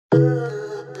Good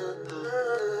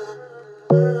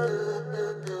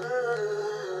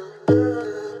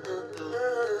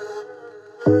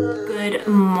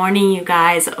morning, you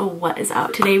guys. What is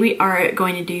up? Today we are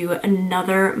going to do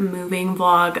another moving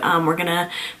vlog. We're gonna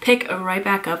pick right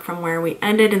back up from where we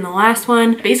ended in the last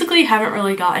one. Basically haven't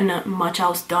really gotten much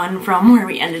else done from where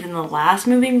we ended in the last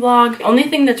moving vlog. The only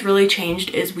thing that's really changed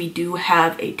is we do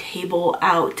have a table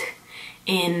out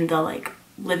in the like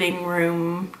living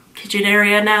room kitchen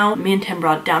area now. Me and Tim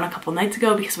brought it down a couple nights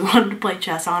ago because we wanted to play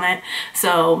chess on it.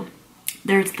 So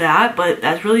there's that, but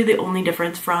that's really the only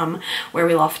difference from where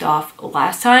we left off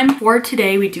last time. For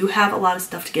today, we do have a lot of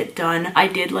stuff to get done. I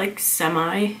did like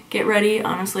semi get ready.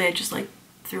 Honestly, I just like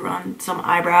threw on some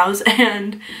eyebrows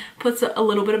and put a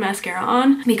little bit of mascara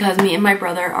on because me and my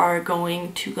brother are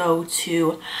going to go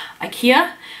to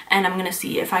Ikea and I'm gonna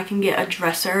see if I can get a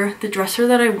dresser. The dresser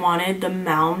that I wanted, the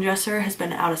Malm dresser, has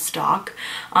been out of stock.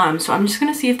 So I'm just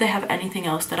gonna see if they have anything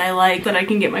else that I like that I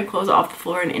can get my clothes off the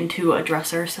floor and into a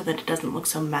dresser so that it doesn't look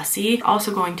so messy.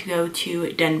 Also going to go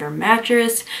to Denver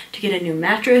Mattress to get a new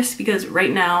mattress because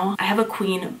right now I have a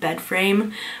queen bed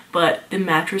frame, but the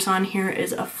mattress on here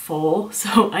is a full,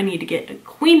 so I need to get a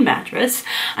queen mattress.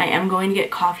 I am going to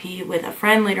get coffee with a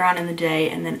friend later on in the day,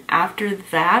 and then after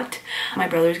that, my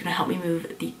brother's gonna help me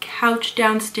move the couch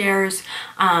downstairs,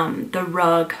 the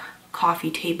rug, coffee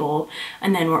table,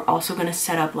 and then we're also gonna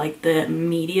set up like the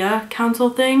media council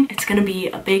thing. It's gonna be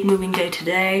a big moving day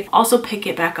today. Also pick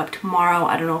it back up tomorrow.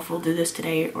 I don't know if we'll do this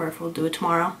today or if we'll do it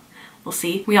tomorrow. We'll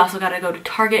see. We also gotta go to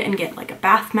Target and get like a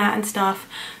bath mat and stuff.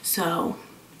 So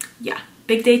yeah,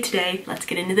 big day today. Let's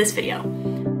get into this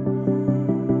video.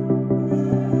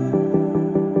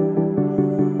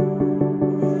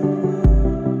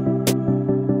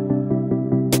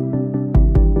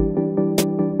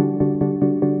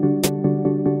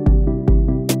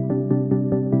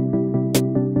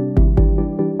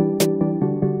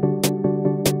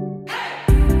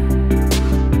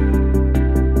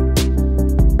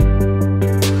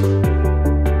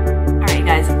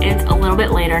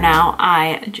 Now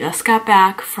I just got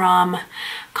back from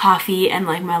coffee and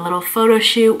like my little photo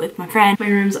shoot with my friend. My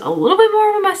room's a little bit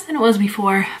more of a mess than it was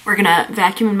before. We're gonna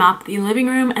vacuum and mop the living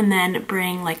room and then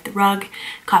bring like the rug,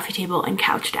 coffee table, and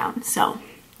couch down. So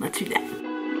let's do that.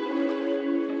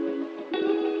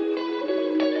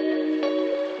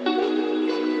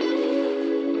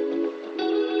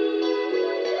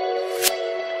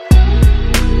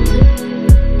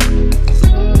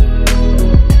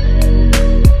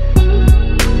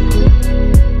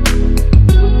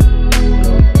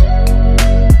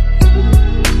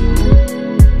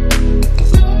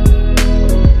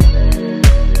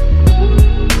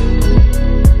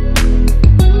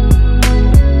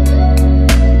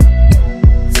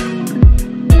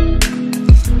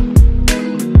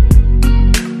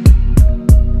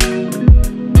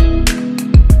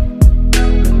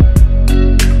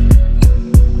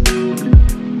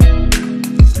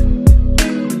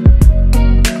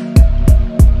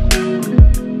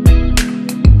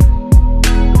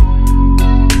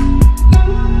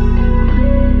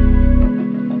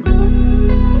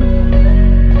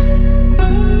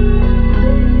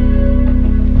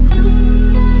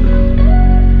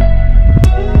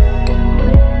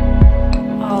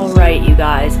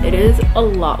 It is a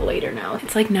lot later now.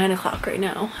 It's like 9 o'clock right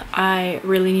now. I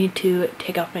really need to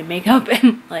take off my makeup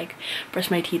and like brush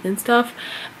my teeth and stuff,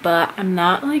 but I'm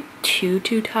not like too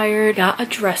tired. Got a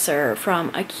dresser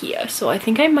from Ikea, so I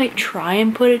think I might try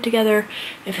and put it together.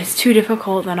 If it's too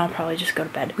difficult, then I'll probably just go to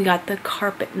bed. We got the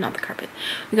carpet, not the carpet.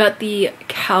 We got the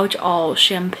couch all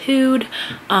shampooed,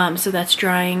 so that's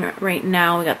drying right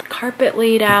now. We got the carpet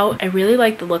laid out. I really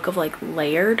like the look of like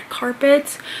layered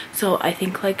carpets, so I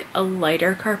think like a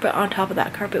lighter carpet on top of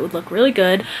that carpet would look really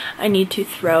good. I need to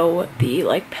throw the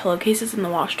like pillowcases in the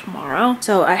wash tomorrow.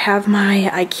 So I have my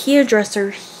Ikea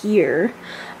dresser here.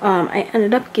 I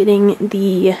ended up getting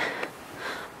the,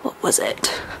 what was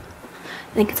it?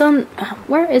 I think it's on,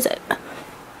 where is it?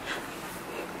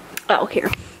 Oh,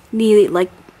 here. The like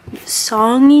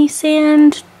song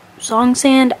sand,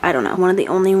 I don't know. One of the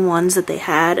only ones that they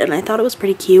had, and I thought it was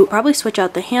pretty cute. Probably switch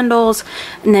out the handles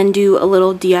and then do a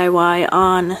little DIY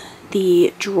on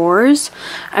the drawers.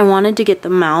 I wanted to get the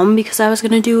Malm because I was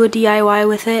gonna do a DIY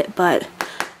with it, but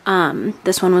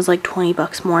this one was like 20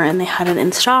 bucks more and they had it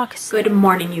in stock. So. Good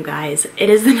morning, you guys. It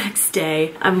is the next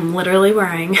day. I'm literally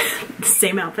wearing the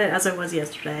same outfit as I was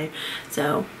yesterday,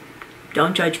 so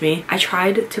don't judge me. I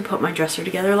tried to put my dresser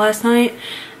together last night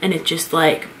and it just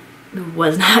like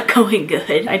was not going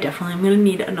good. I definitely am gonna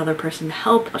need another person to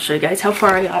help. I'll show you guys how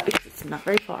far I got because it's It's not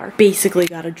very far. Basically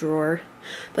got a drawer,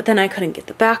 but then I couldn't get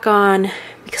the back on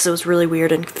because it was really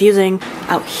weird and confusing.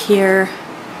 Out here,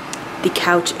 the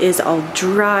couch is all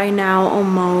dry now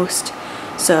almost,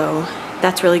 so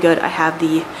that's really good. I have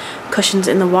the cushions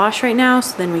in the wash right now,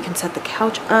 so then we can set the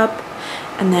couch up,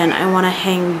 and then I want to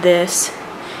hang this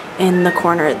in the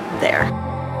corner there.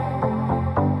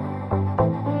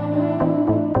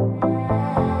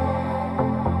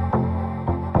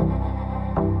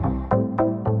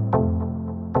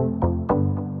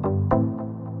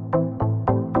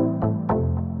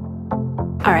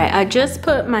 Alright, I just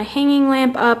put my hanging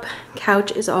lamp up.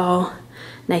 Couch is all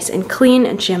nice and clean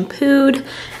and shampooed.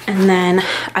 And then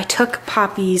I took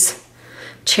Poppy's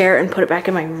chair and put it back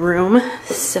in my room.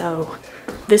 So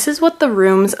this is what the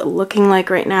room's looking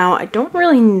like right now. I don't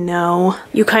really know.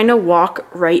 You kind of walk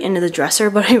right into the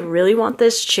dresser, but I really want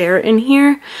this chair in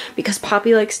here because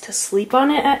Poppy likes to sleep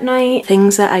on it at night.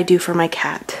 Things that I do for my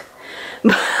cat.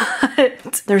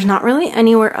 But there's not really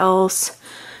anywhere else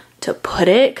to put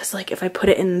it, because like if I put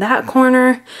it in that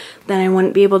corner, then I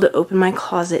wouldn't be able to open my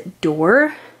closet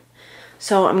door.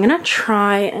 So I'm gonna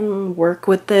try and work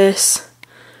with this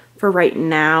for right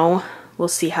now. We'll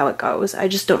see how it goes. I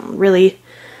just don't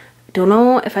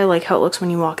know if I like how it looks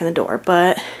when you walk in the door,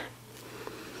 but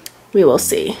we will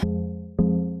see.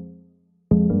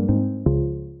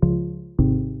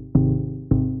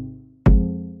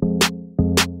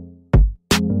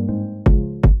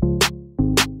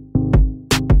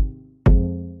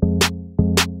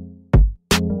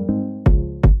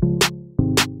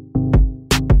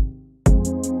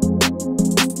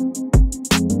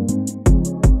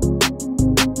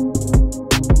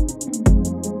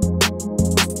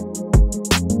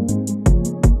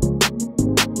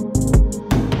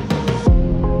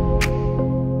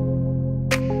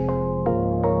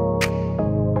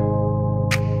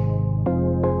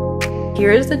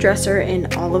 Here is the dresser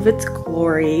in all of its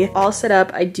glory. All set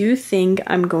up. I do think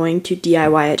I'm going to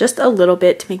DIY it just a little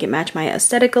bit to make it match my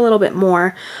aesthetic a little bit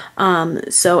more.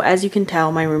 So as you can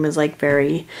tell, my room is like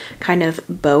very kind of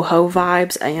boho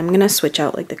vibes. I am gonna switch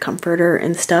out like the comforter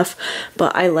and stuff,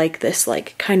 but I like this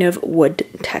like kind of wood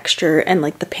texture and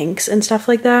like the pinks and stuff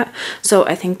like that. So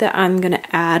I think that I'm gonna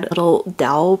add little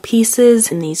dowel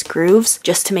pieces in these grooves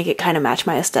just to make it kind of match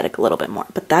my aesthetic a little bit more.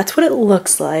 But that's what it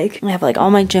looks like. I have like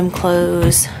all my gym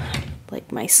clothes,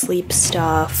 like my sleep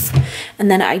stuff,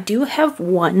 and then I do have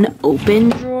one open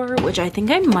drawer, which I think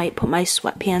I might put my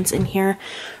sweatpants in here.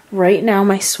 Right now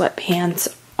my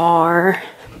sweatpants are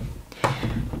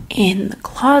in the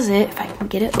closet, if I can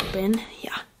get it open.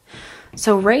 Yeah,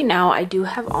 so right now I do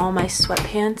have all my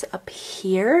sweatpants up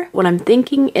here. What I'm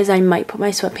thinking is I might put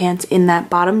my sweatpants in that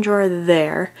bottom drawer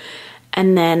there,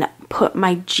 and then put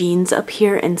my jeans up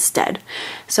here instead.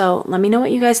 So let me know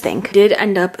what you guys think. I did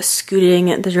end up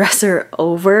scooting the dresser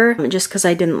over just because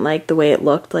I didn't like the way it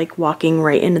looked, like walking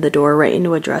right into the door, right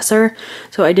into a dresser.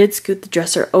 So I did scoot the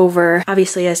dresser over.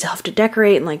 Obviously I still have to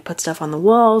decorate and like put stuff on the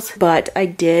walls, but I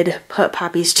did put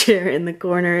Poppy's chair in the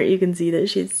corner. You can see that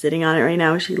she's sitting on it right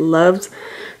now. She loves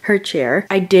her chair.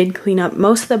 I did clean up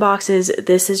most of the boxes.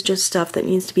 This is just stuff that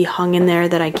needs to be hung in there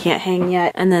that I can't hang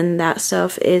yet. And then that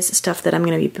stuff is stuff that I'm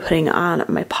gonna be putting on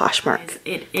my Poshmark.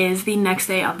 It is the next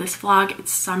day of this vlog.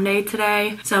 It's Sunday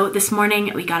today. So this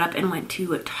morning we got up and went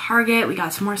to Target. We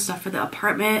got some more stuff for the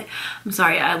apartment. I'm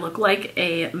sorry, I look like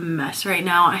a mess right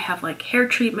now. I have like hair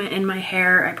treatment in my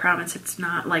hair. I promise it's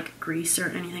not like grease or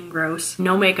anything gross.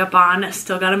 No makeup on.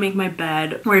 Still gotta make my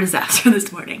bed. We're a disaster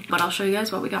this morning. But I'll show you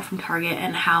guys what we got from Target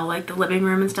and how like the living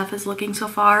room and stuff is looking so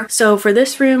far. So for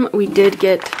this room, we did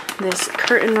get this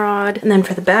curtain rod. And then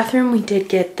for the bathroom, we did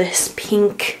get this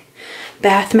pink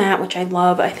bath mat, which I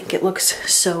love. I think it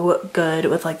looks so good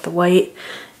with like the white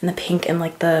and the pink and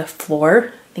like the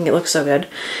floor. I think it looks so good.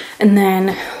 And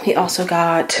then we also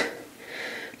got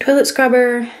toilet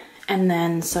scrubber and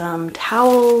then some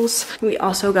towels. We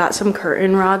also got some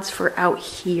curtain rods for out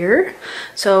here.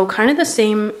 So kind of the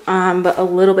same, but a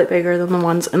little bit bigger than the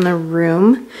ones in the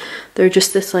room. They're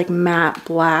just this like matte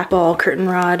black ball curtain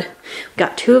rod. We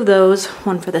got two of those,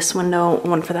 one for this window,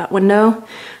 one for that window.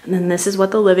 And then this is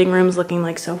what the living room's looking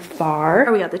like so far.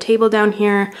 We got the table down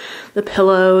here, the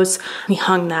pillows. We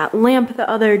hung that lamp the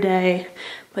other day.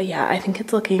 But yeah, I think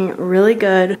it's looking really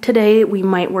good. Today we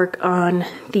might work on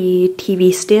the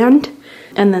TV stand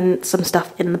and then some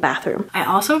stuff in the bathroom. I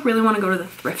also really want to go to the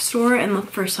thrift store and look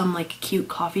for some like cute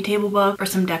coffee table book or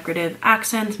some decorative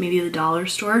accents, maybe the dollar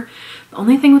store. The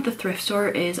only thing with the thrift store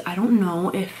is I don't know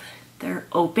if they're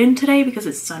open today because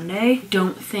it's Sunday. I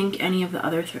don't think any of the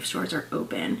other thrift stores are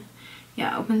open.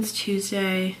 Yeah, opens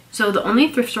Tuesday. So the only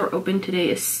thrift store open today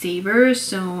is Savers,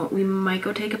 so we might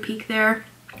go take a peek there.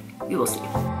 you will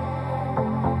see.